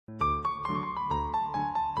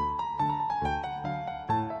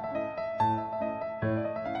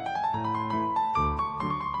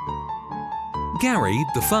Gary,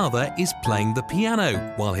 the father, is playing the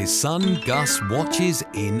piano while his son Gus watches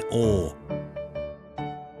in awe.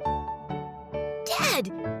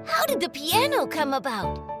 Dad, how did the piano come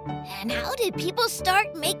about? And how did people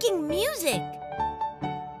start making music?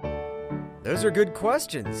 Those are good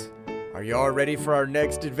questions. Are you all ready for our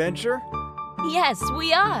next adventure? Yes,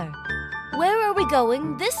 we are. Where are we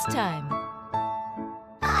going this time?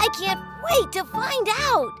 I can't wait to find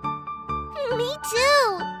out. Me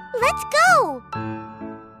too. Let's go.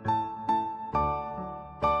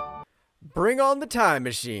 Bring on the time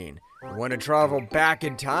machine. We want to travel back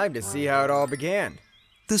in time to see how it all began.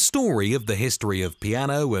 The story of the history of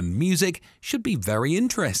piano and music should be very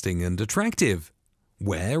interesting and attractive.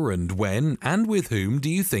 Where and when and with whom do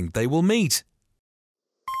you think they will meet?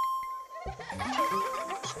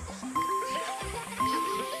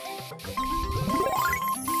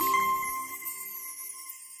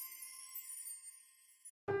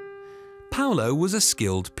 Paolo was a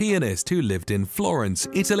skilled pianist who lived in Florence,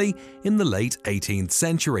 Italy in the late 18th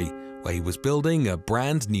century, where he was building a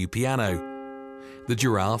brand new piano. The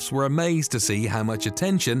giraffes were amazed to see how much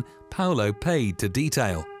attention Paolo paid to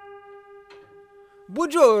detail.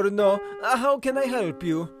 Buongiorno, how can I help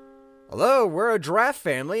you? Hello, we're a giraffe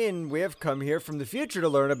family and we have come here from the future to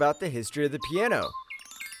learn about the history of the piano.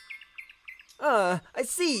 Ah, I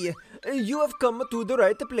see. You have come to the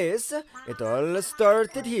right place. It all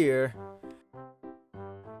started here.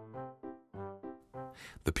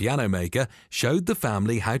 The piano maker showed the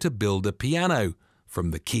family how to build a piano,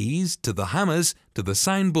 from the keys to the hammers to the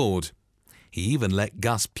soundboard. He even let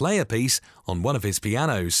Gus play a piece on one of his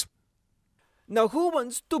pianos. Now who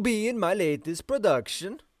wants to be in my latest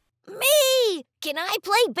production? Me! Can I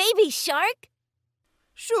play Baby Shark?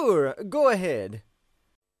 Sure, go ahead.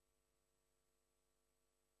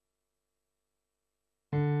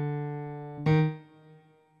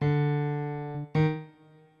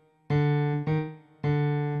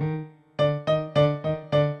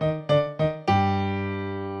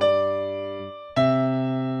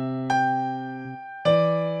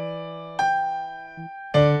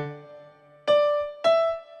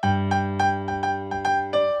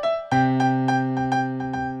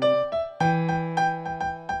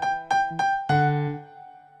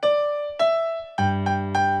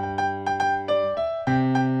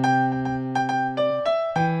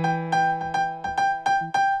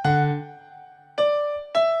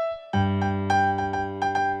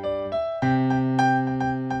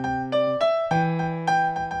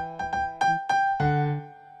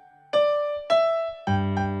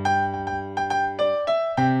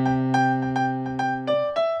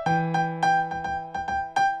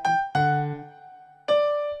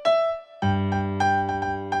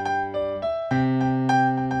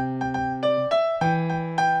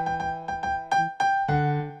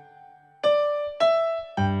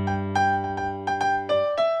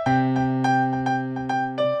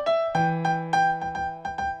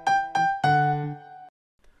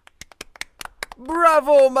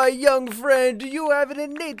 Bravo, my young friend! You have an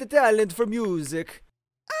innate talent for music.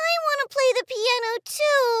 I want to play the piano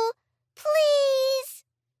too. Please.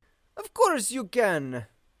 Of course you can.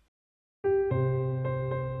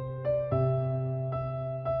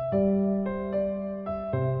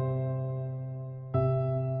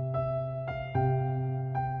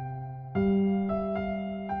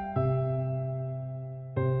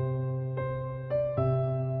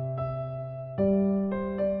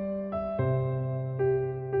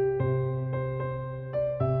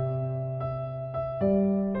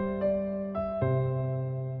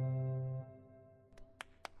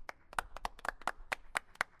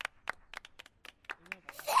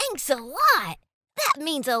 Thanks a lot. That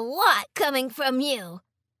means a lot coming from you.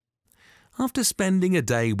 After spending a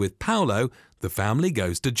day with Paolo, the family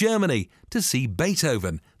goes to Germany to see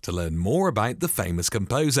Beethoven to learn more about the famous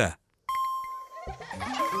composer.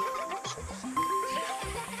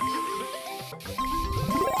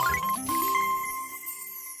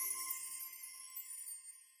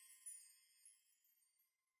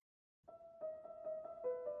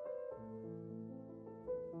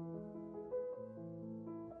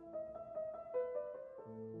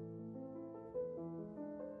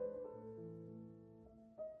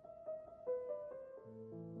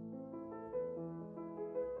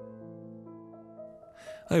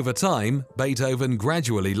 Over time, Beethoven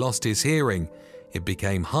gradually lost his hearing. It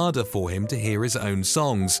became harder for him to hear his own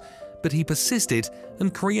songs, but he persisted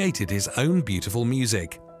and created his own beautiful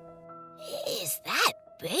music. Is that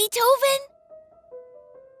Beethoven?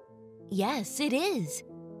 Yes, it is.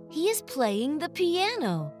 He is playing the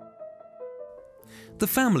piano. The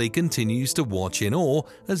family continues to watch in awe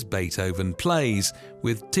as Beethoven plays,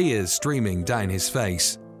 with tears streaming down his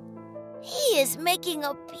face. He is making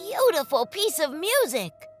a beautiful piece of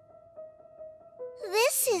music.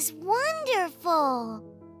 This is wonderful.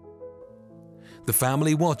 The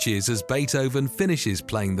family watches as Beethoven finishes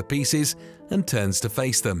playing the pieces and turns to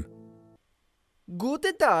face them.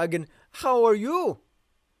 Guten Tag, and how are you?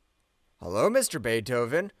 Hello, Mr.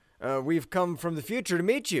 Beethoven. We've come from the future to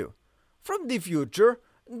meet you. From the future?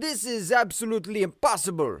 This is absolutely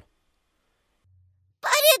impossible.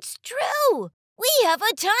 But it's true! We have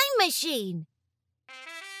a time machine!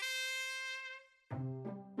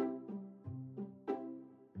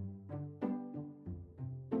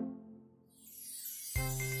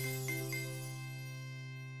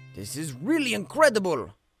 This is really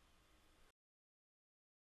incredible.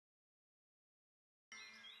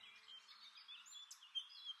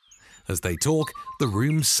 As they talk, the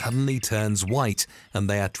room suddenly turns white and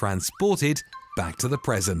they are transported back to the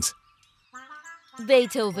present.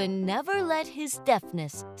 Beethoven never let his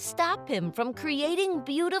deafness stop him from creating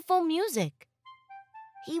beautiful music.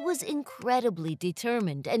 He was incredibly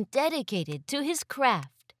determined and dedicated to his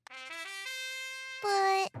craft.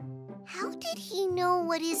 But how did he know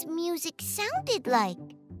what his music sounded like?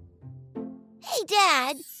 Hey,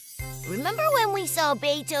 Dad, remember when we saw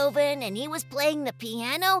Beethoven and he was playing the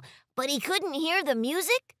piano, but he couldn't hear the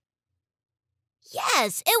music?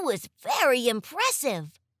 Yes, it was very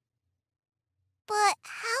impressive. But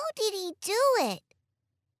how did he do it?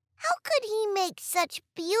 How could he make such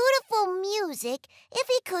beautiful music if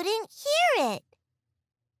he couldn't hear it?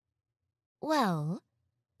 Well,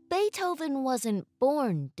 Beethoven wasn't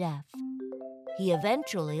born deaf. He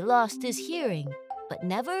eventually lost his hearing, but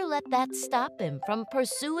never let that stop him from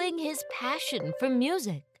pursuing his passion for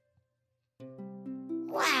music.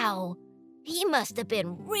 Wow, he must have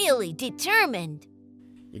been really determined.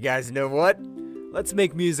 You guys know what? Let's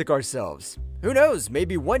make music ourselves. Who knows,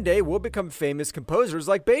 maybe one day we'll become famous composers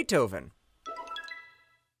like Beethoven.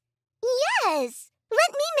 Yes!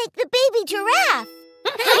 Let me make the baby giraffe!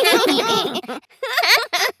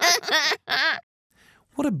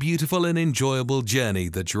 What a beautiful and enjoyable journey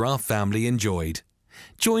the Giraffe family enjoyed.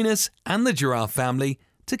 Join us and the Giraffe family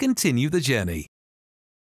to continue the journey.